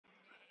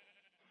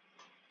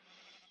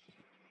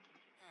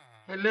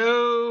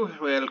Hello,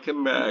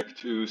 welcome back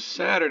to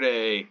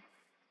Saturday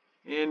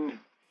in...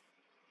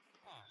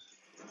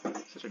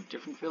 Is this a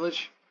different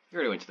village? You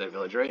already went to that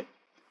village, right?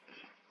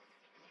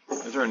 Or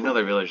is there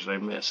another village that I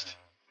missed?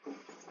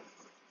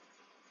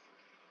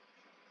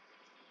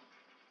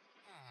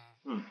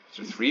 Is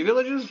there 3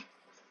 villages?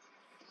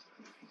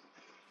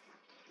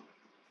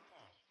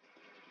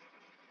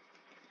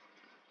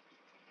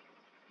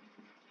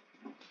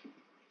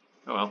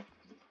 Oh well.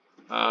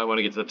 I want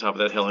to get to the top of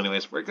that hill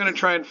anyways. We're going to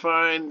try and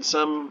find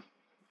some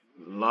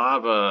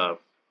lava.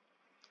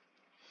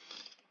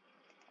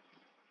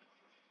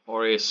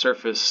 Or a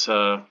surface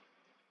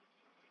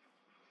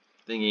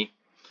thingy.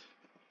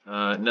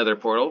 Nether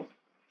portal.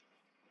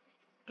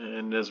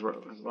 And as we're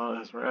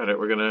at it,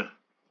 we're going to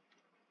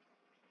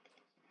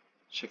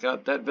check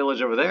out that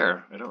village over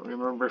there. I don't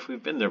remember if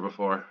we've been there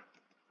before.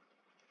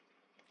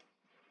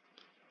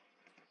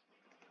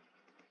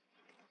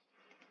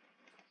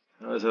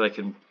 How is it I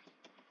can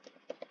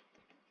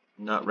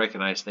not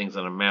recognize things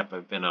on a map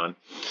I've been on?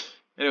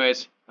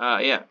 Anyways,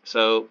 yeah,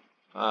 so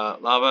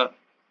lava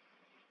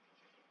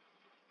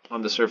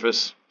on the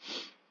surface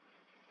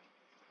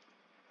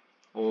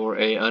or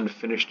a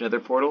unfinished nether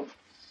portal.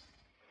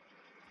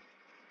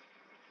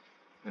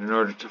 And in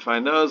order to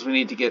find those, we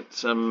need to get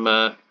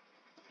some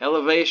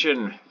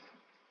elevation.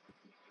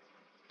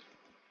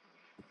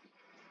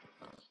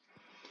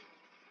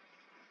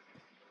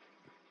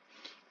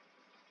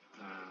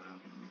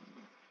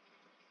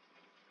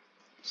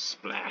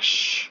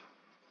 Splash.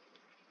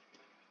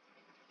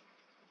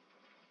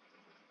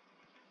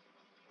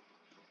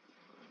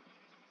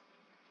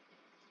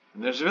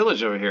 And there's a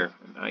village over here.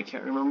 And I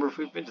can't remember if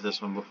we've been to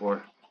this one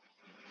before.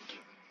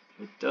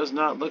 It does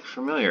not look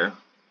familiar.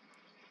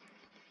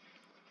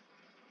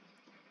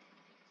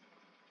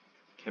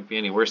 Can't be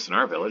any worse than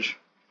our village.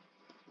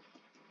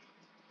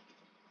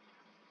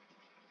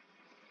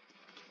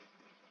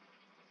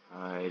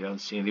 I don't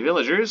see any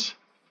villagers.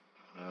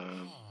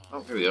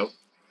 Oh, here we go.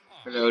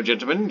 Hello,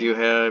 gentlemen. Do you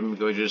have... I'm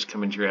going to just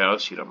come into your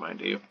house. You don't mind,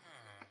 do you?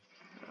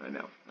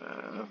 No.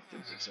 I don't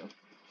think so.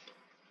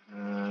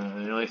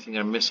 The only thing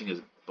I'm missing is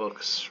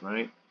books,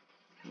 right?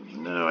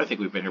 No, I think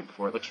we've been here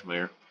before. It looks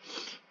familiar.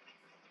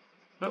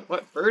 Oh,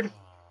 what? Bird?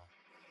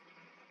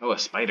 Oh, a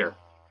spider.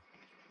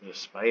 There's a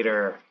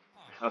spider.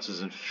 My house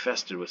is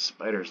infested with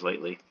spiders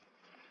lately.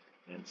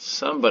 And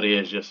somebody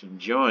is just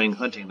enjoying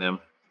hunting them.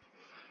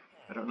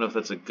 I don't know if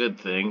that's a good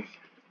thing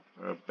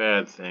or a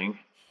bad thing.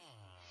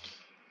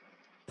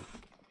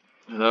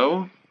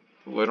 Hello?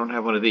 Oh, I don't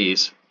have one of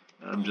these.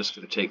 I'm just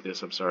going to take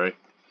this. I'm sorry.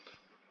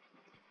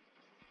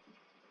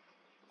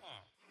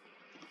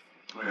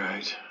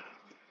 Alright.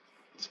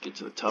 Let's get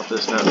to the top of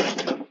this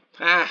now.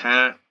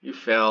 Ha! You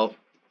fell.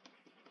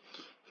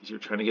 Because you're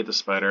trying to get the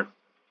spider.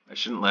 I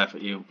shouldn't laugh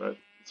at you, but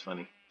it's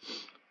funny.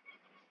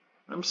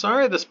 I'm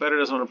sorry the spider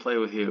doesn't want to play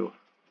with you.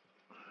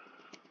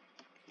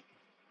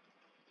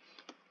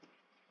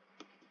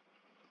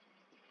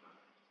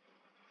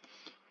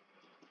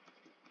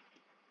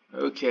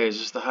 Okay, is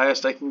this the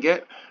highest I can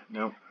get?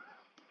 Nope.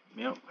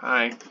 Yep,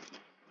 hi.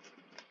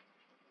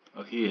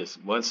 Oh, he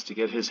wants to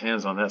get his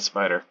hands on that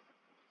spider.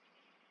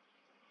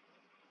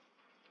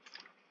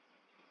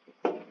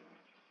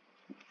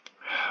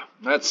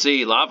 Let's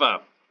see,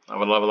 lava.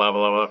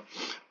 Lava.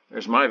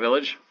 There's my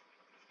village.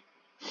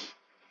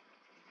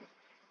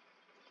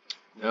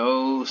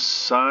 No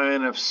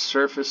sign of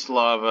surface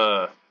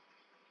lava.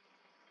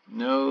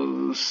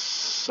 No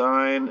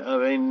sign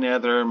of a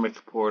nether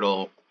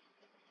McPortal.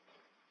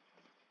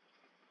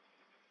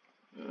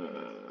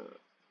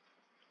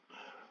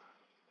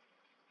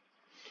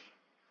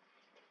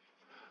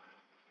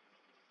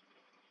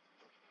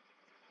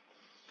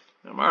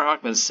 Now, Mar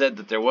Hockman said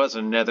that there was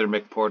a nether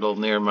McPortal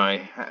near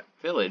my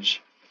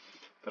village,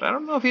 but I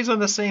don't know if he's on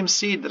the same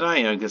seed that I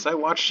am, because I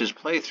watched his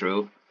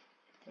playthrough,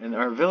 and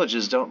our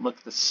villages don't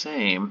look the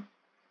same.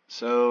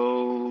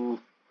 So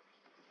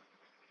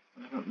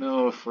I don't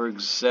know if we're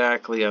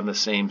exactly on the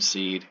same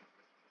seed.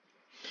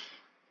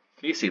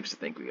 He seems to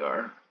think we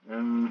are. I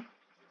don't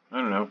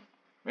know.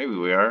 Maybe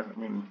we are. I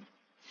mean,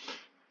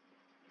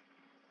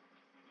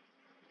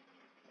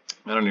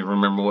 I don't even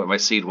remember what my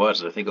seed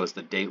was. I think it was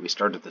the date we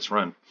started this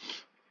run.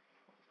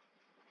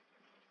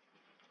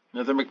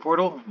 Another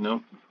McPortal?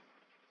 Nope.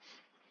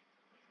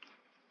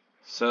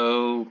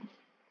 So,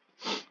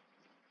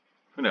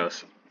 who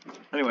knows?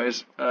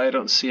 Anyways, I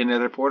don't see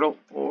another portal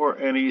or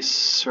any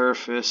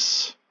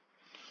surface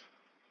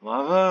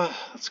lava.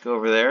 Let's go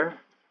over there.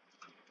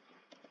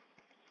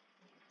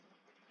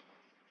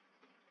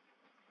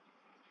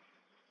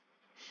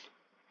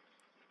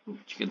 Ooh,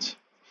 chickens.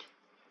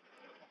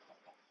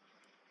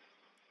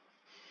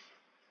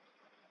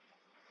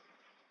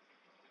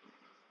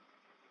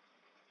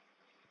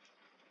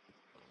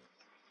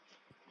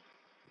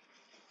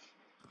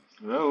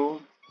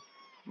 Hello?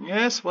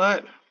 Yes,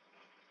 what?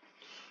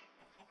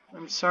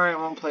 I'm sorry, I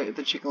won't play.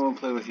 The chicken won't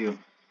play with you.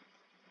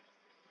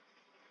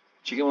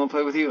 Chicken won't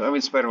play with you? I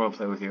mean, spider won't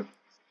play with you.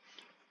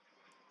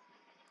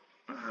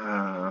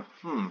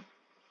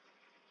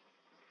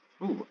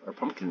 Ooh, our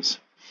pumpkins.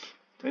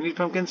 Do I need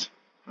pumpkins?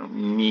 I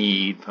don't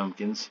need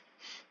pumpkins.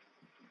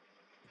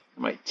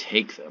 I might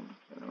take them.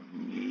 I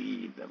don't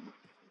need them.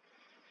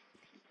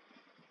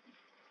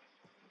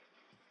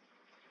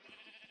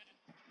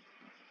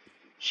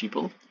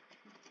 Sheeple.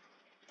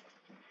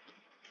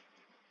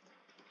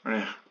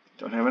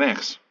 Don't have an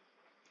axe.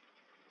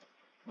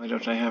 Why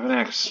don't I have an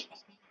axe?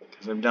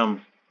 Because I'm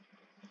dumb.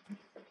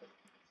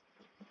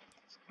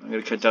 I'm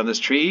going to cut down this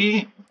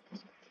tree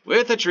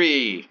with a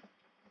tree.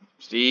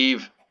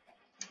 Steve.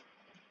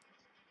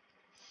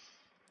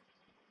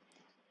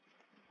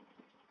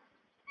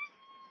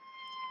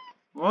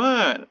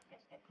 What?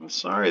 I'm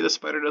sorry, the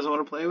spider doesn't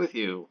want to play with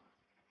you.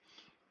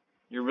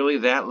 You're really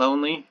that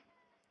lonely?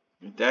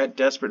 You're that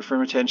desperate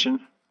for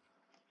attention?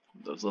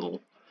 Those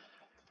little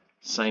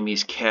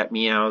Siamese cat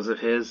meows of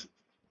his.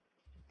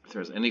 If there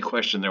was any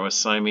question there was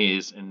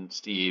Siamese in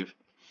Steve,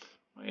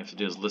 all you have to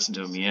do is listen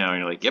to him meow, and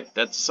you're like, yep,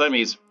 that's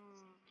Siamese.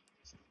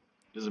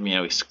 He doesn't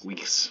meow, he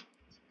squeaks.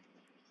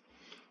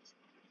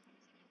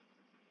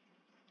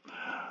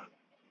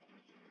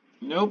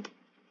 Nope.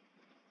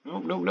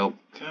 Nope, nope, nope.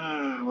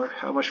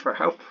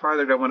 How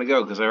farther do I want to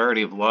go? Because I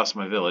already have lost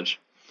my village.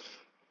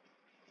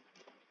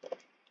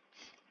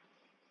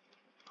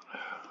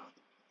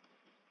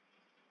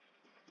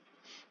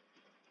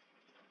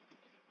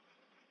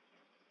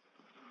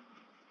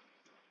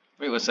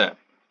 Wait, what's that?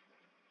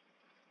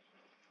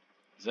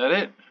 Is that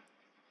it?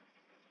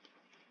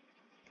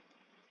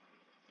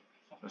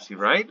 Was he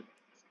right?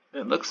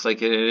 It looks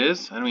like it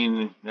is. I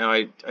mean, now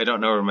I don't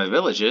know where my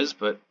village is,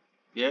 but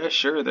yeah,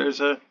 sure, there's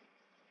I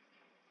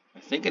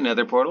think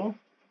another portal.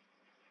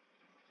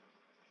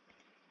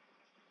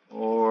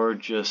 Or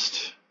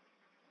just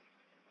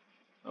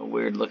a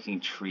weird looking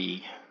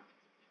tree.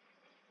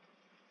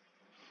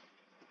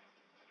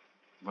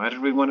 Why did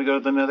we want to go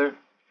to the nether?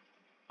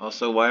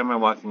 Also, why am I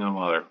walking on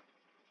water?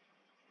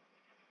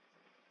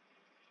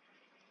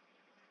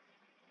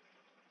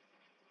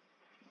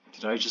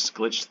 Did I just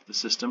glitch the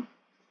system?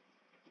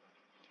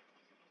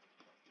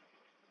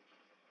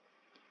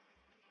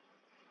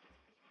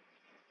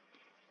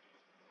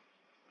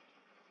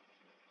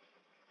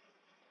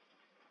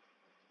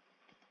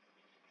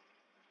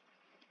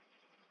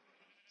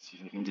 See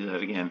if I can do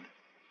that again.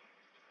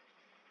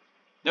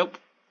 Nope.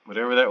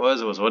 Whatever that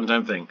was, it was a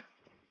one-time thing.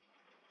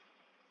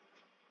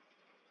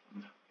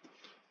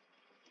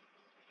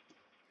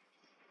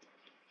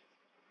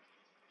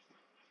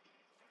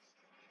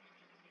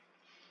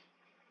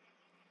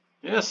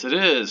 Yes, it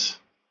is.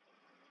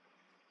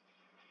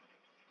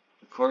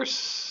 Of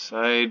course,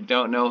 I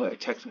don't know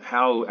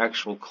how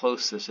actual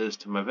close this is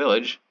to my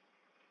village,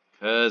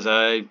 because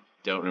I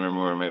don't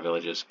remember where my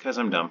village is, because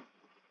I'm dumb.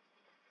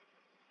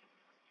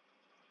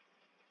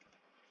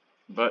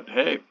 But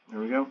hey, there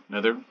we go.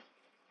 Another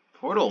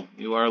portal.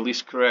 You are at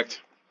least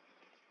correct.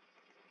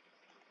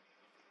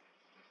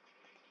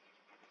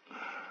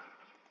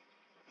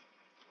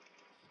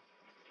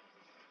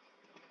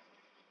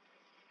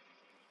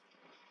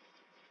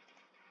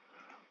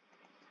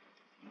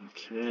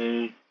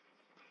 Okay.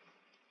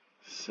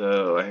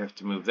 So I have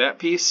to move that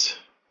piece.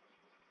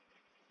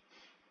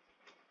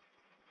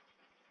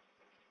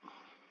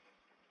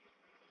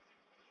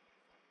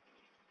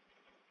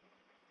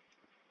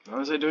 How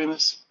was I doing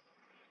this?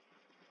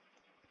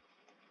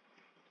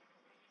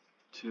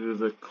 To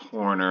the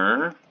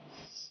corner.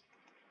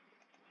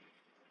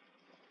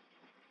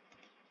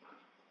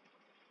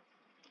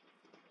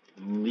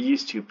 And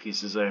these two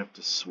pieces I have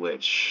to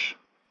switch.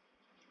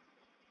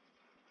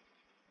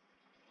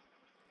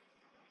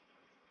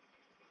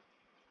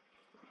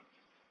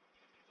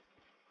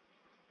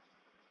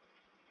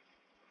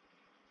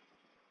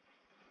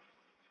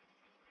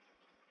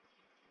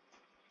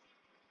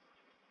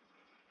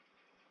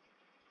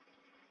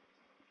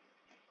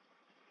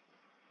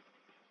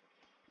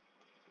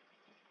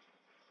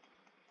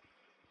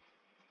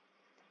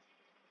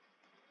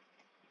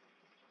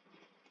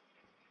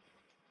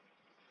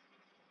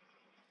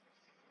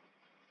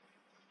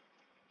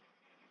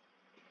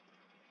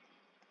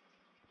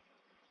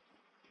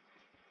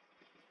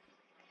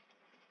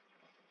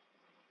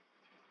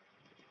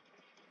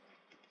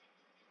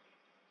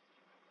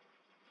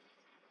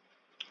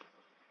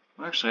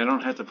 Well, actually, I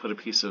don't have to put a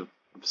piece of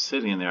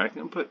obsidian there. I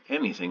can put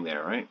anything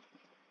there, right?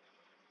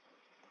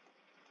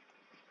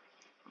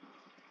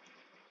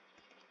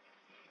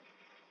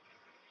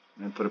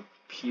 And put a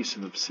piece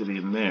of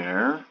obsidian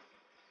there.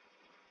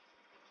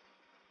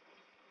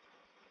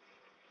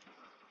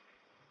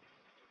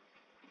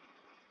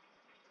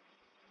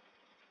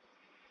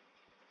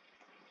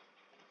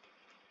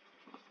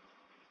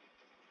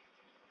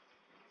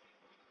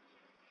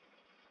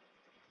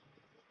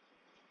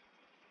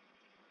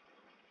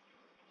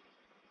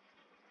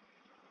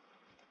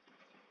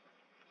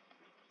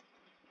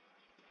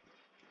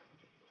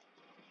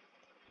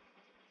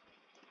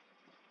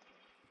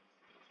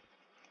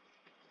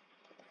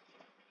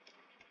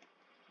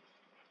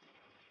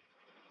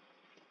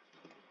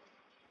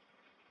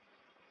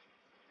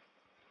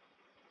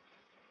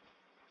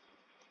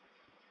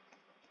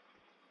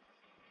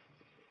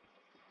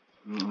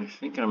 I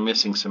think I'm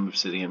missing some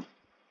obsidian.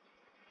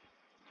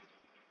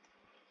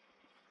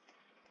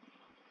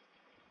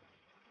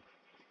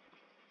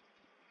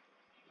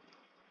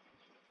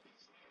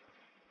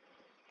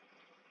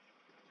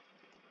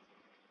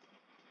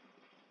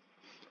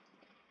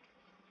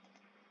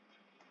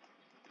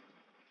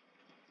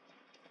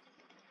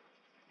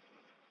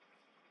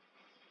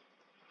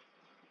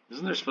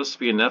 Isn't there supposed to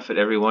be enough at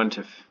every one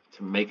to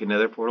make a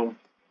nether portal?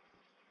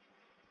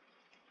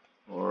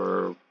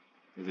 Or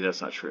maybe that's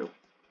not true.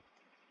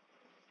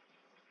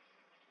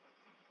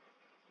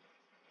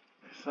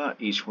 I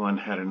thought each one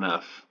had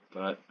enough,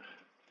 but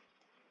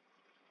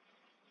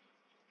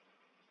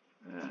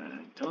I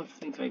don't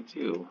think I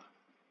do.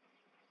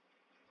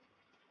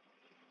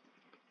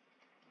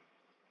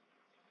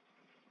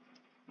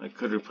 I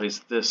could replace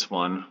this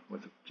one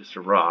with just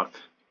a rock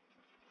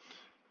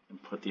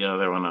and put the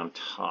other one on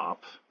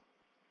top.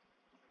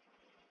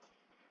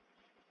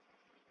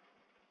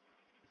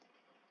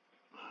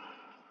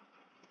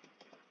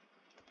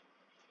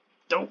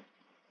 Don't.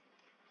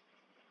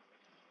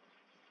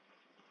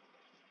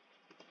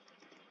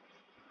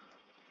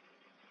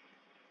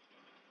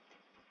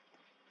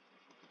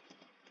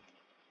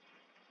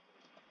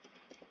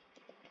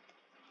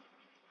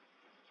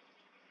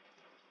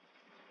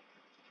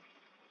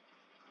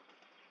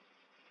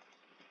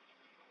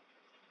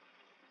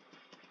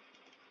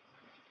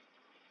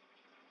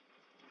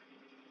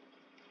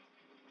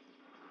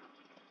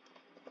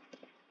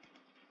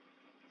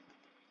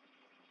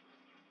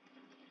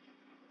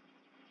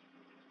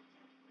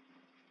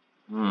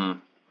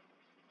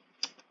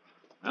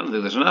 I don't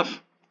think there's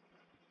enough.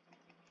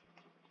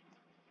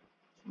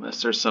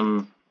 Unless there's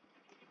some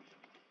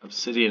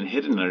obsidian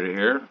hidden under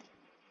here.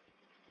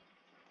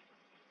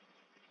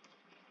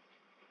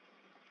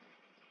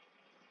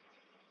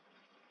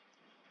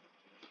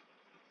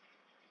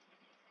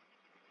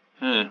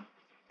 Huh.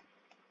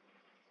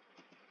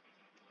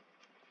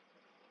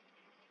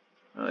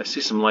 Well, I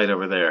see some light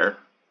over there.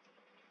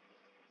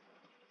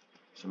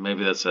 So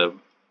maybe that's a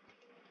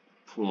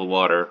pool of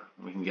water.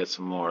 We can get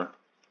some more.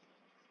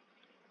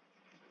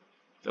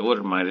 I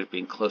wouldn't mind it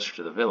being closer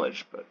to the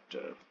village, but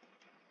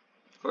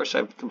of course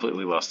I've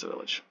completely lost the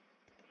village.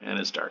 And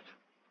it's dark.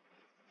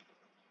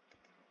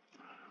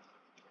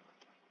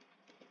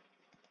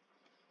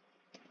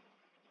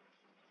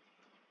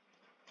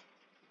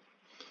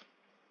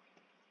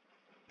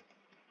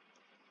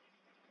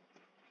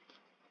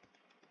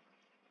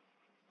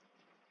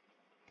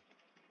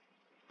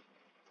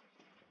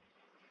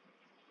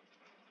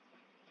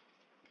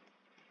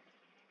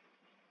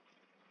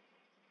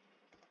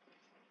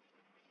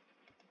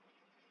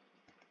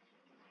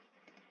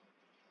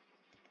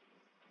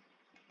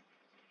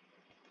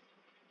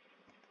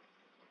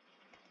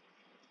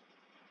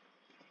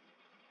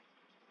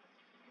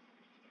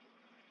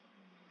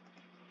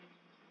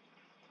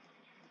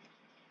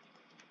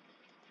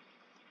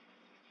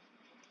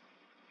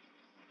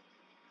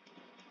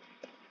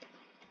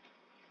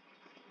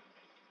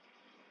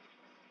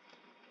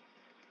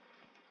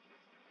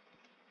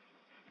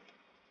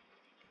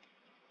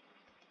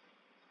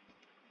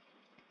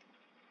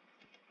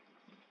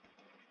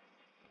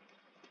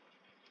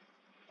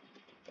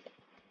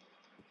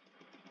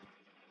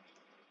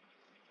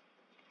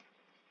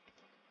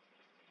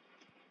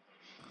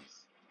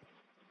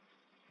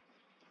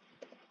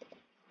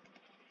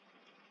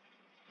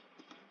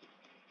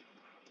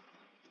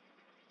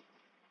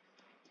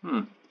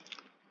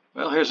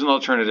 Well, here's an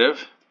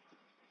alternative.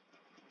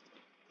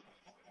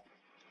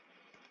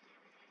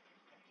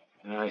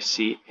 And I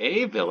see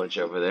a village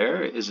over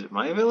there. Is it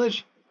my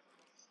village?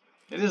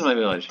 It is my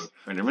village.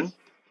 Fenderman.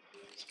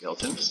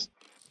 Skeleton.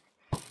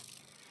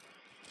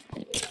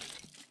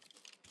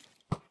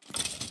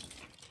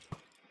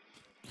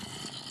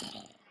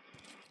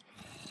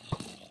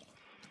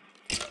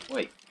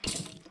 Wait.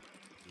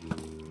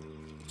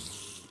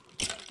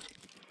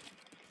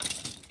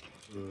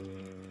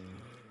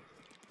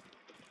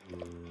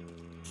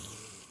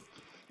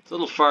 It's a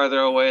little farther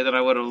away than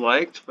I would have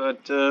liked,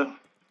 but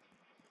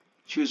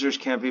choosers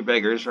can't be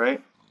beggars,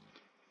 right?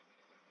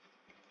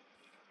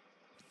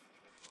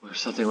 Or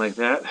something like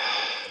that.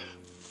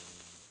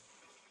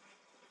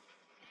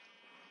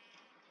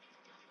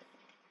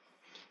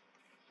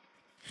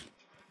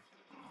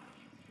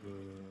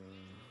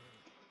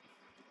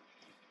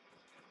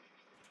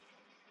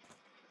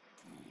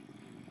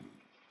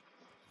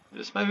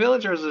 Is this my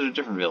village or is it a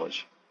different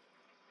village?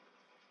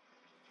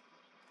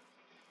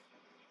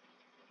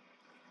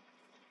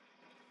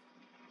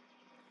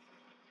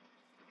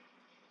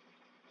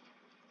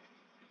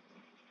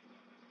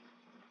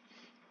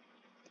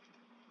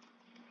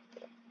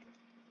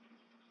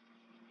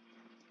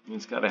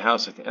 It's got a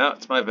house. Oh,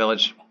 it's my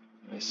village.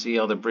 I see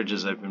all the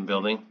bridges I've been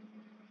building.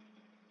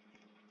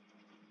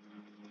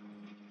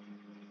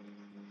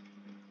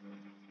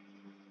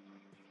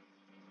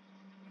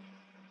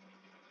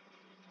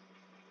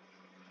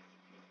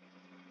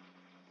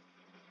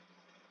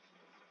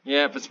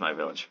 Yep, it's my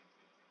village.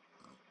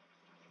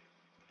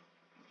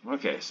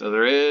 Okay, so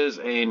there is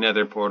a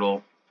nether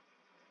portal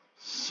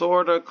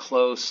sorta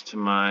close to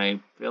my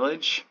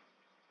village.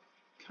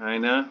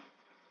 Kinda.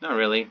 Not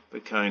really,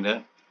 but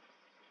kinda.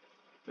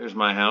 There's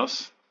my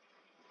house.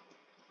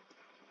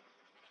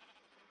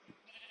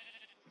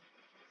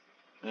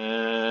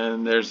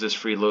 And there's this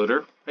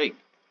freeloader. Hey,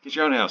 get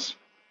your own house.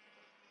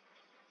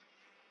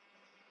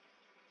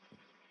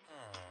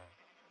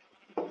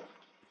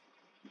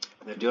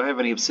 Now, do I have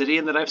any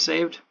obsidian that I've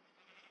saved?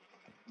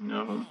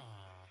 No.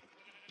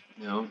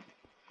 No.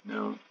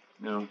 No.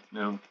 No.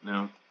 No.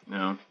 No.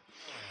 No.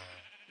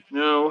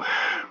 No.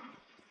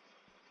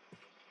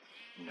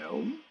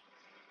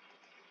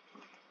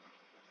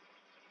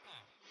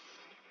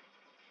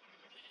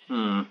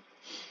 No.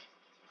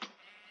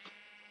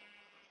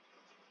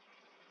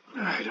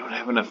 I don't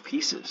have enough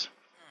pieces.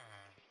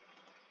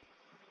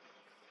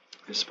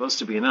 There's supposed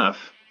to be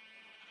enough.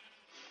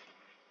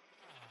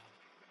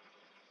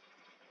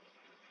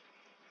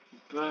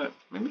 But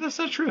maybe that's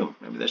not true.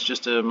 Maybe that's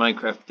just a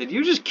Minecraft. Did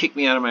you just kick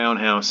me out of my own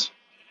house?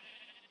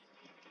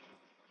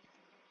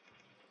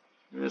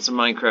 Maybe that's a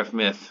Minecraft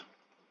myth.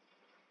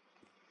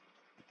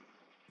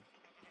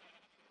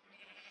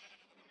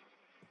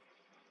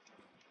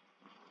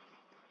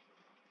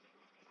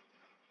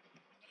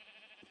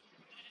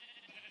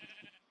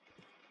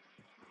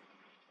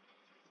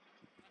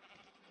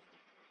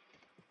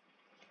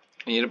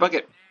 I need a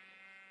bucket.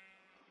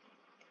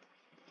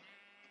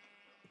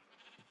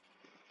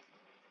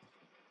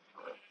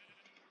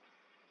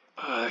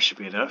 That should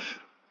be enough.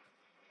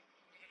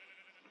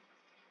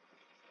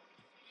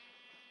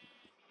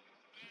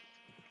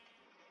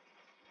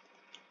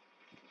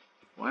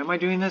 Why am I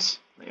doing this?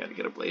 I gotta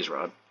get a blaze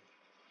rod.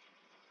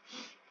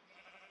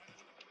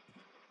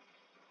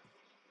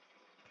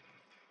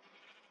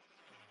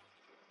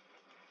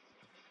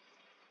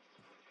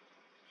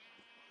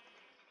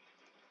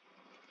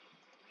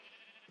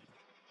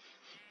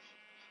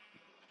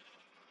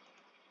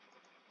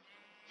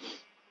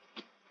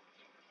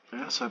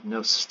 I also have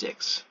no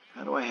sticks.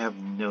 How do I have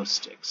no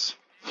sticks?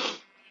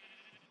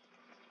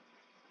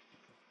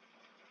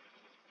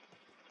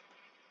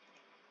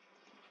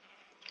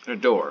 A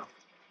door.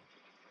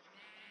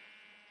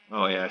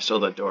 Oh yeah, I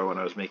stole that door when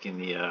I was making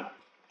the,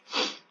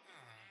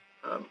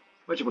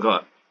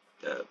 whatchamacallit?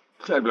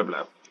 Blah blah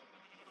blah.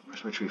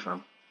 Where's my tree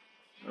farm?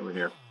 Over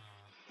here.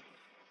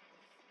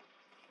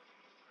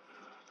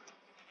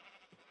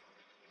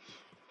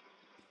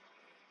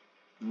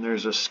 And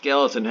there's a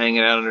skeleton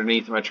hanging out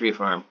underneath my tree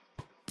farm.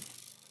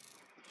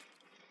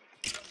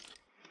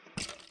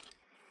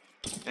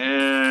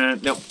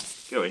 And nope.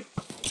 Get away.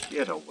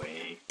 Get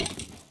away.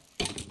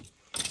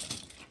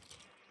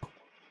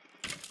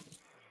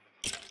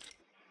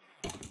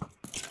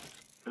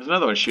 There's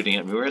another one shooting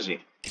at me. Where is he?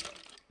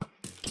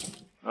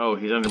 Oh,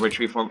 he's under my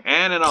tree farm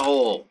and in a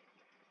hole.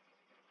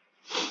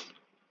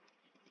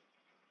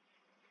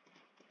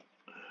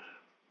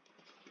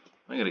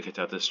 I'm gonna cut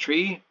out this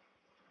tree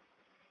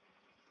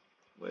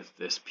with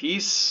this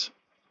piece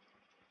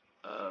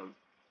of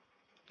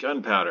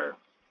gunpowder.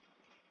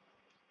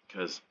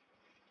 Because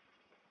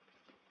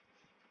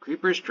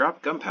creepers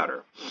drop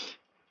gunpowder.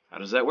 How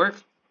does that work?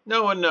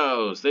 No one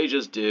knows. They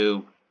just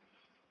do.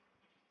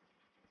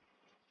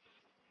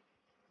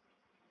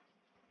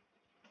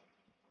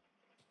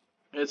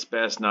 It's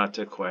best not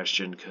to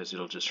question because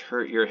it'll just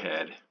hurt your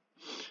head.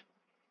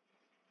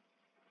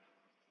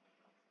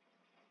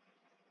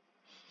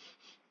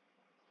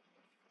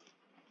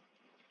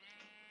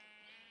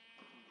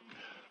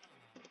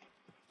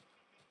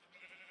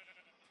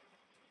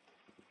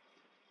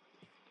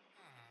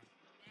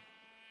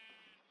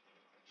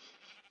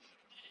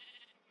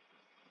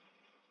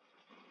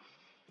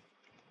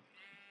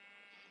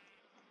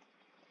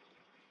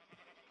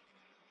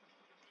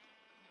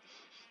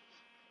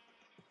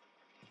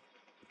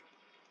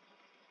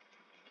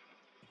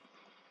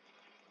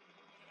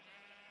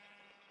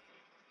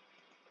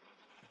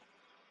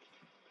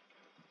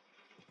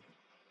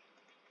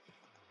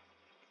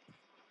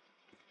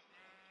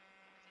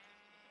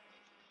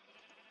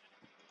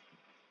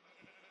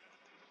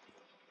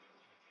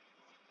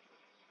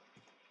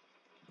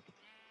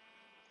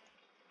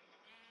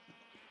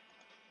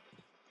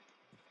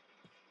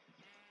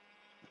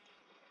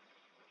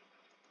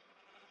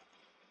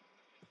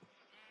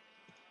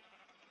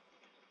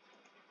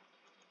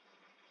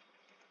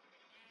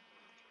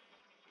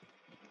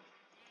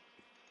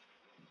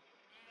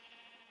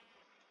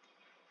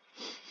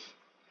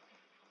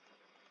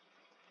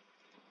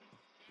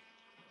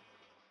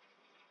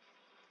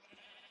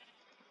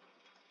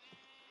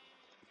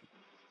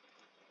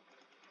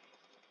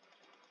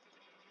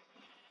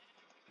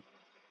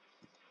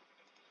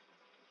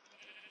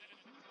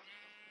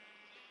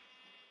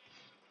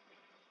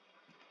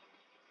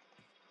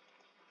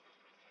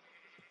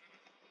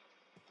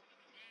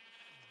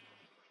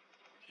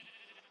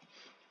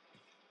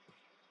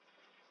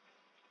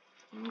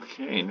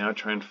 Okay, now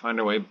trying to find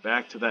our way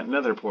back to that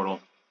nether portal,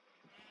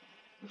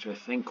 which I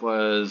think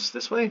was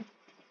this way?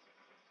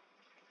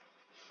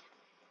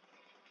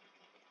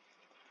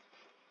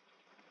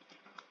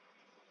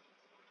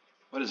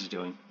 What is he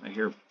doing? I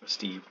hear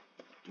Steve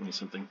doing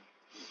something.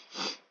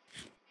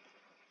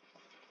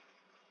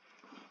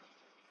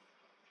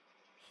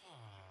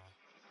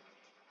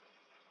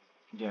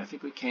 Yeah, I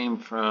think we came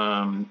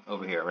from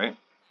over here, right?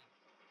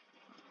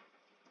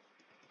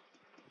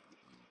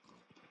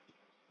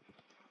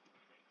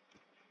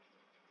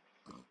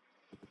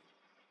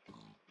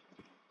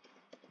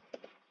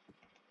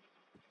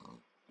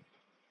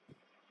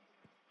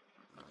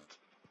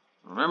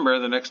 Remember,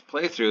 the next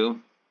playthrough,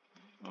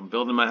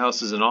 building my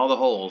houses in all the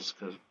holes,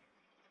 because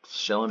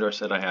Shellendor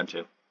said I had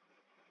to.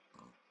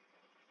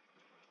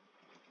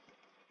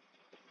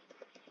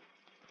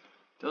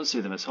 Don't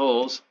see them as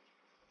holes.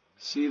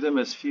 See them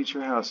as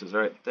future houses.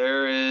 Alright,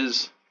 there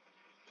is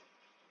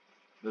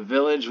the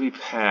village we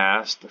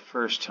passed the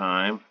first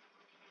time.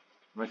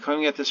 Am I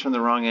coming at this from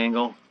the wrong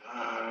angle?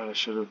 There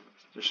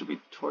should be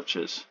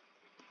torches.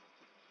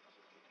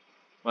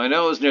 Well, I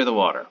know it was near the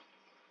water.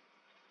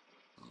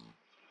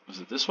 Was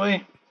it this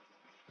way?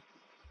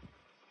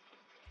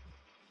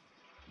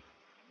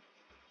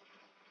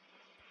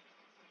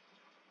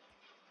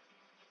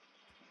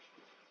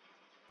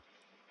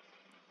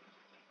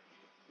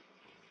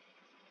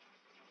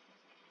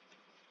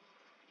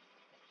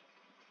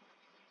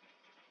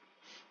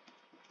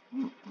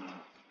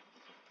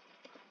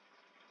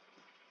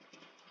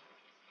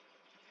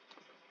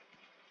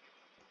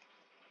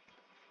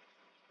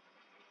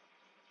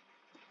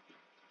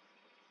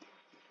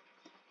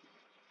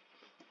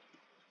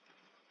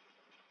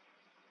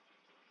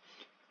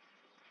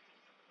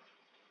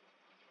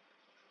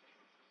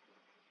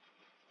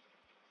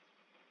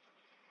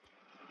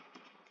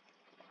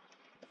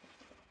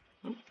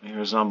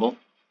 Here's Zumble.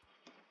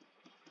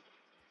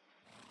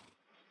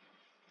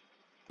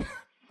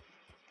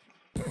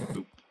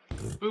 Boop.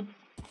 Boop.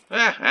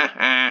 Ah, ah,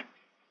 ah.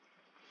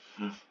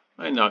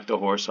 I knocked a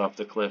horse off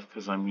the cliff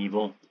because I'm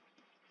evil.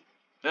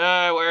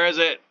 Where is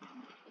it?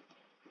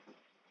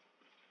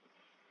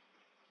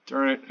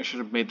 Darn it, I should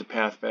have made the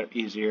path better,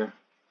 easier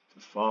to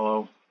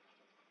follow.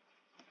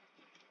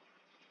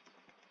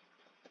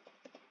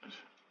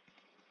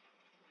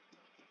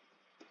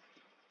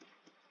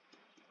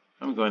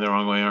 I'm going the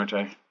wrong way, aren't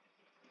I?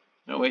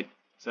 No, wait.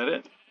 Is that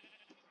it?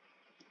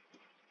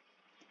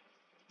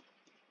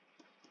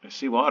 I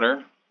see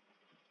water.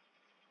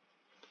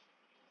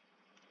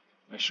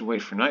 I should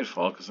wait for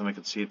nightfall, because then I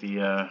can see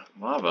the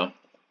lava.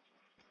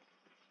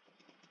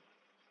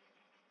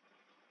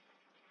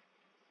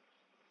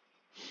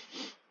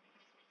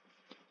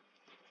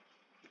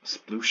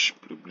 Sploosh.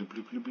 Bloop, bloop,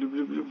 bloop, bloop, bloop,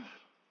 bloop, bloop.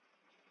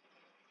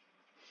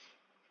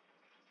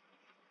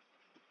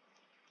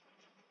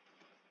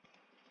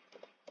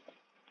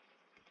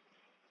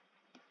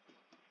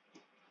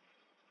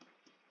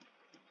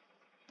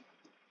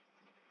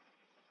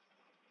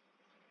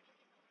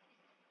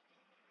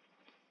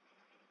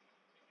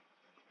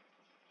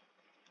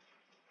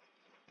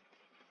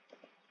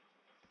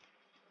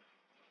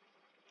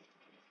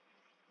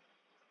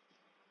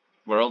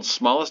 World's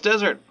smallest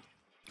desert.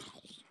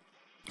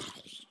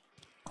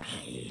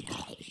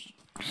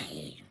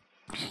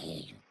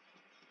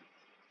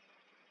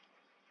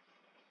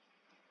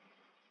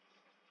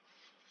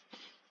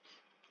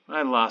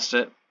 I lost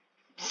it.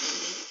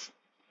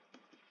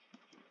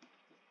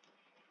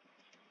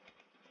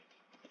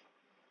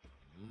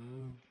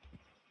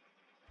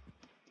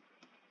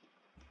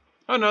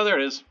 Oh no, there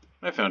it is.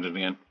 I found it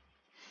again.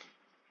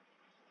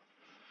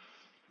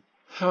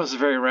 That was a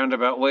very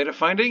roundabout way to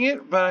finding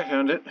it, but I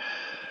found it.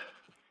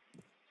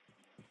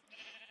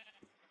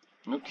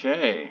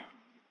 Okay.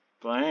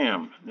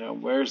 Blam. Now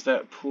where's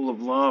that pool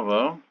of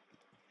lava?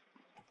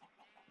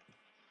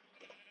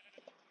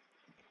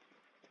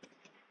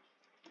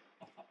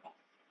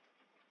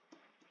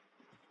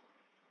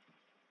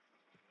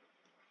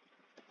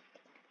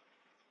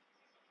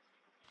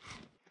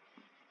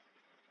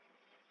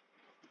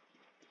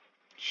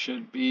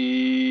 Should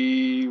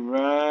be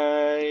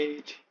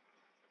right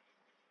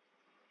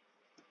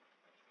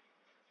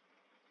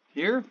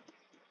here?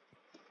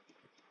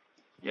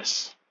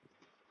 Yes.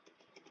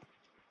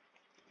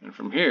 And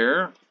from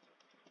here,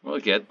 we'll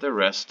get the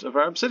rest of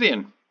our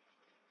obsidian.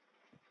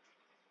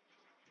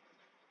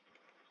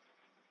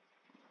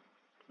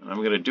 And I'm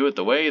going to do it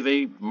the way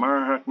the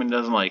Marhackman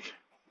doesn't like,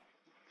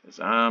 because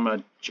I'm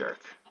a jerk.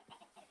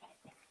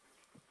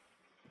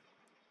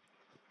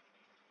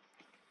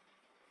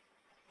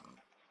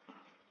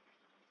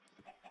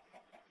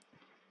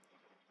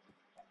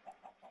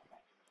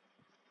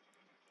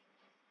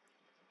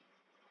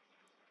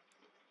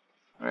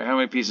 Alright, how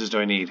many pieces do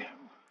I need?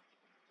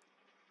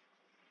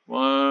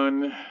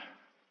 1,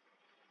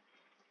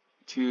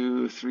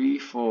 2, 3,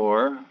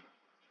 4.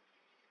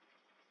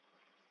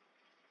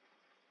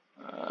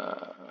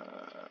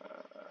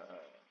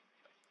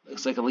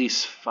 Looks like at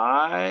least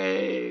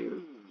 5,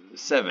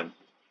 7.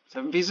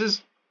 7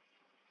 pieces?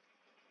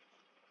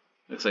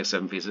 Looks like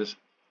 7 pieces.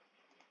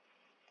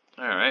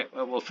 Alright,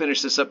 well, we'll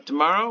finish this up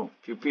tomorrow.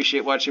 If you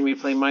appreciate watching me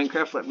play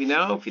Minecraft, let me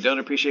know. If you don't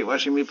appreciate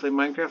watching me play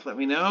Minecraft, let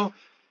me know.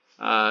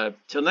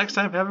 Till next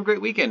time, have a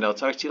great weekend. I'll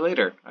talk to you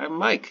later. I'm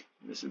Mike.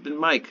 This has been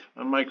Mike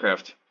on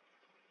Minecraft.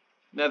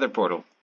 Nether Portal.